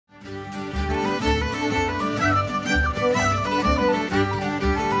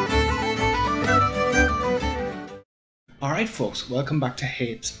Alright folks, welcome back to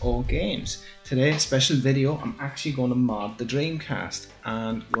Hapes All Games. Today, special video, I'm actually going to mod the Dreamcast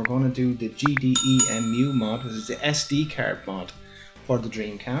and we're going to do the GDEMU mod, which is the SD card mod for the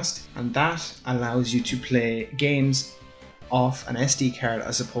Dreamcast, and that allows you to play games off an SD card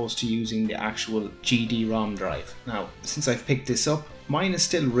as opposed to using the actual GD-ROM drive. Now, since I've picked this up, mine is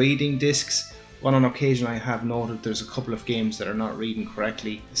still reading discs, but on occasion I have noted there's a couple of games that are not reading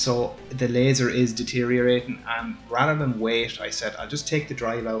correctly, so the laser is deteriorating, and rather than wait, I said I'll just take the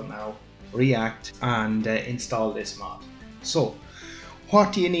drive out now, react, and install this mod. So,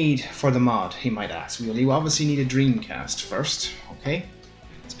 what do you need for the mod, he might ask? Well, you obviously need a Dreamcast first, okay?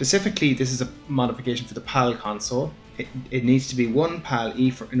 Specifically, this is a modification for the PAL console. It needs to be one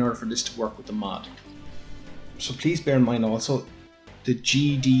PAL-E in order for this to work with the mod. So please bear in mind also, the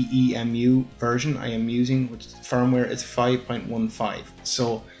GDEMU version I am using, which firmware is 5.15.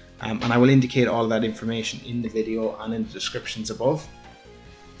 So, and I will indicate all that information in the video and in the descriptions above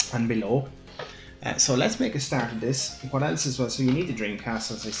and below. So let's make a start of this. What else as well? So you need the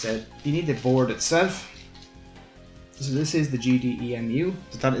Dreamcast, as I said. You need the board itself. So this is the GDEMU.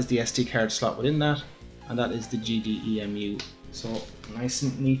 So that is the SD card slot within that, and that is the GDEMU. So nice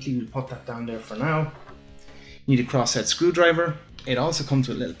and neatly, we'll put that down there for now. You need a crosshead screwdriver. It also comes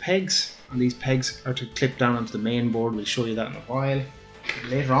with little pegs, and these pegs are to clip down onto the main board. We'll show you that in a while.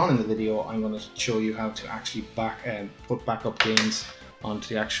 Later on in the video, I'm going to show you how to actually put backup games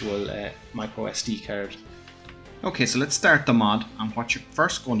onto the actual micro SD card. Okay, so let's start the mod, and what you're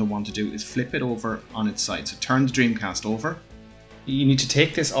first going to want to do is flip it over on its side. So turn the Dreamcast over. You need to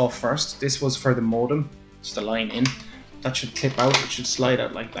take this off first. This was for the modem, just the line in. That should clip out, it should slide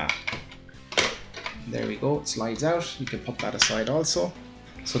out like that. There we go, it slides out. You can put that aside also.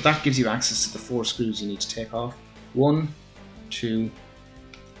 So that gives you access to the 4 screws you need to take off. 1, 2,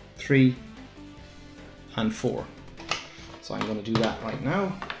 3, and 4. So I'm going to do that right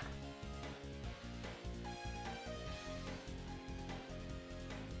now.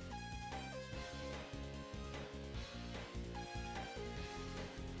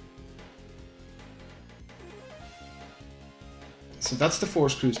 So that's the 4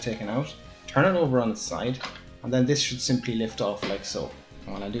 screws taken out. Turn it over on its side, and then this should simply lift off like so.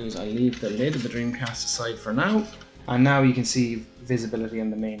 And what I'll do is I'll leave the lid of the Dreamcast aside for now, and now you can see visibility on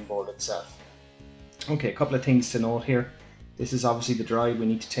the main board itself. Okay, a couple of things to note here. This is obviously the drive we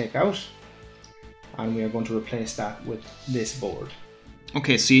need to take out, and we are going to replace that with this board.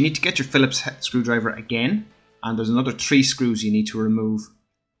 Okay, so you need to get your Phillips screwdriver again, and there's another 3 screws you need to remove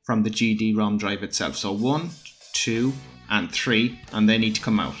from the GD-ROM drive itself. So 1, 2, and 3, and they need to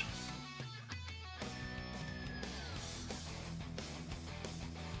come out.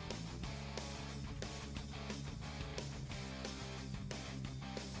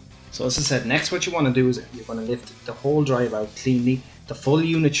 So as I said, next what you want to do is you're going to lift the whole drive out cleanly. The full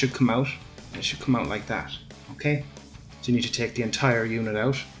unit should come out, and it should come out like that, okay? So you need to take the entire unit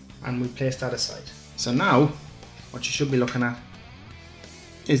out, and we'll place that aside. So now, what you should be looking at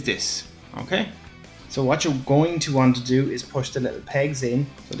is this, okay? So what you're going to want to do is push the little pegs in.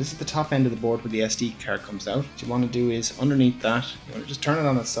 So this is the top end of the board where the SD card comes out. What you want to do is underneath that, you want to just turn it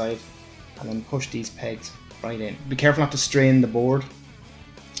on its side, and then push these pegs right in. Be careful not to strain the board.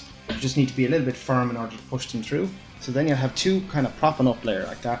 You just need to be a little bit firm in order to push them through. So then you'll have 2 kind of propping up layer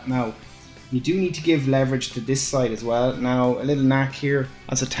like that. Now, you do need to give leverage to this side as well. Now, a little knack here.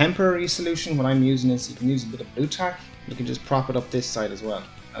 As a temporary solution, what I'm using is you can use a bit of blue tack. You can just prop it up this side as well,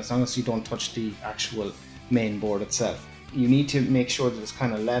 as long as you don't touch the actual main board itself. You need to make sure that it's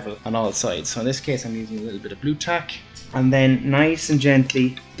kind of level on all sides. So in this case, I'm using a little bit of blue tack. And then nice and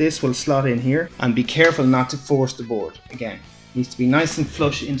gently, this will slot in here. And be careful not to force the board. Again, it needs to be nice and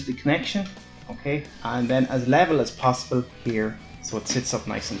flush into the connection, okay? And then as level as possible here, so it sits up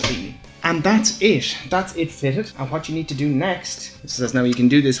nice and cleanly. And that's it. That's it fitted. And what you need to do next, it says now you can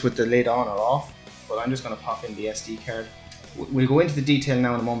do this with the lid on or off, but I'm just going to pop in the SD card. We'll go into the detail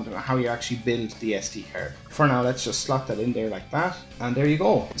now in a moment about how you actually build the SD card. For now, let's just slot that in there like that, and there you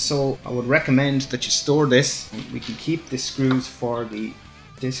go. So I would recommend that you store this. We can keep the screws for the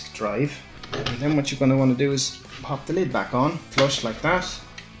disk drive, and then what you're going to want to do is pop the lid back on, flush like that.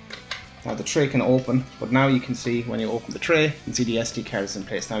 Now the tray can open, but now you can see when you open the tray, you can see the SD card is in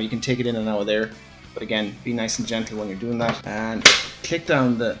place. Now you can take it in and out of there, but again, be nice and gentle when you're doing that. And click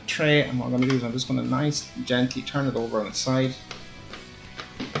down the tray, and what I'm going to do is I'm just going to nice and gently turn it over on its side.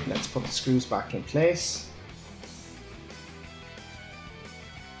 Let's put the screws back in place.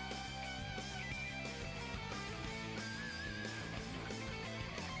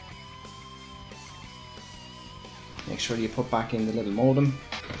 Make sure you put back in the little modem.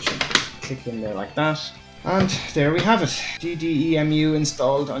 It should click in there like that. And there we have it, GDEMU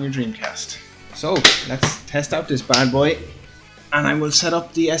installed on your Dreamcast. So let's test out this bad boy, and I will set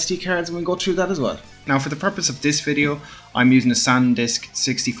up the SD cards and we'll go through that as well. Now for the purpose of this video, I'm using a SanDisk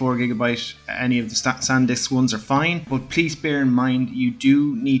 64GB. Any of the SanDisk ones are fine, but please bear in mind you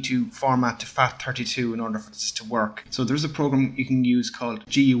do need to format to FAT32 in order for this to work. So there's a program you can use called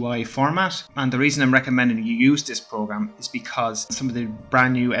GUI Format, and the reason I'm recommending you use this program is because some of the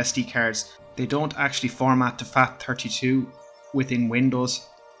brand new SD cards, they don't actually format to FAT32 within Windows,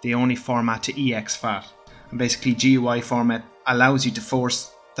 they only format to exFAT. And basically GUI Format allows you to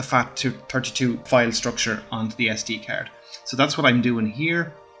force the FAT32 file structure onto the SD card. So that's what I'm doing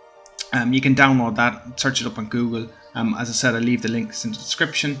here. You can download that, search it up on Google. As I said, I'll leave the links in the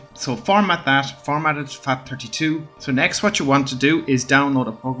description. So format that, format it to FAT32. So next what you want to do is download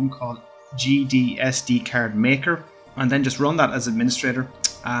a program called SD Card Maker, and then just run that as administrator.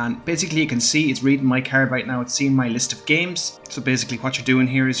 And basically you can see it's reading my card right now, it's seeing my list of games. So basically what you're doing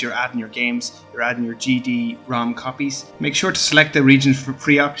here is you're adding your games, you're adding your GD-ROM copies. Make sure to select the region for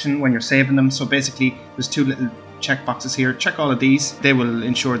free option when you're saving them. So basically there's two little check boxes here. Check all of these. They will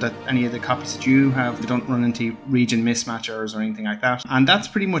ensure that any of the copies that you have, they don't run into region mismatch errors or anything like that. And that's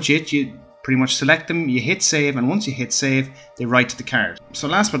pretty much it. You pretty much select them, you hit save, and once you hit save, they write to the card. So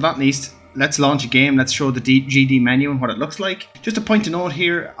last but not least, let's launch a game. Let's show the GDEMU and what it looks like. Just a point to note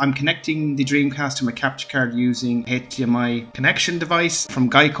here, I'm connecting the Dreamcast to my capture card using HDMI connection device from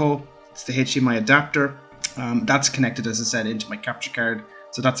Geico. It's the HDMI adapter. That's connected, as I said, into my capture card.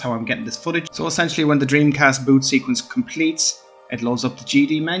 So that's how I'm getting this footage. So essentially when the Dreamcast boot sequence completes, it loads up the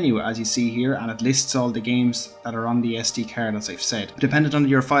GDEMU as you see here, and it lists all the games that are on the SD card, as I've said. Depending on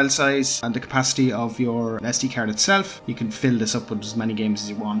your file size and the capacity of your SD card itself, you can fill this up with as many games as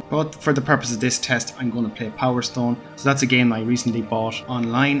you want. But for the purpose of this test, I'm going to play Power Stone. So that's a game I recently bought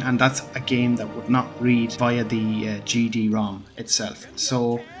online, and that's a game that would not read via the GD-ROM itself.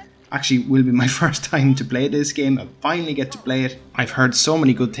 So actually will be my first time to play this game. I finally get to play it. I've heard so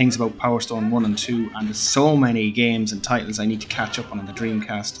many good things about Power Stone 1 and 2, and there's so many games and titles I need to catch up on the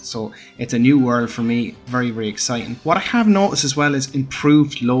Dreamcast, so it's a new world for me. Very, very exciting. What I have noticed as well is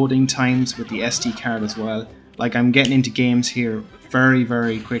improved loading times with the SD card as well. Like, I'm getting into games here very,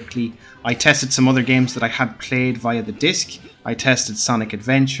 very quickly. I tested some other games that I had played via the disc. I tested Sonic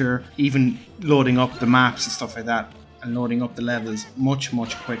Adventure, even loading up the maps and stuff like that, and loading up the levels much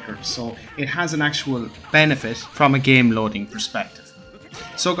quicker. So it has an actual benefit from a game loading perspective.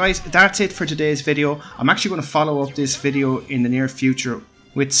 So guys, that's it for today's video. I'm actually going to follow up this video in the near future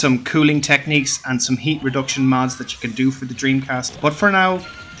with some cooling techniques and some heat reduction mods that you can do for the Dreamcast. But for now,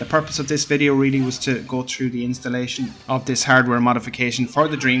 the purpose of this video really was to go through the installation of this hardware modification for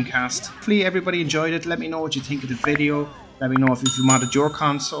the Dreamcast. Hopefully everybody enjoyed it. Let me know what you think of the video. Let me know if you've modded your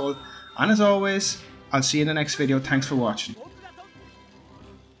console. And as always, I'll see you in the next video. Thanks for watching.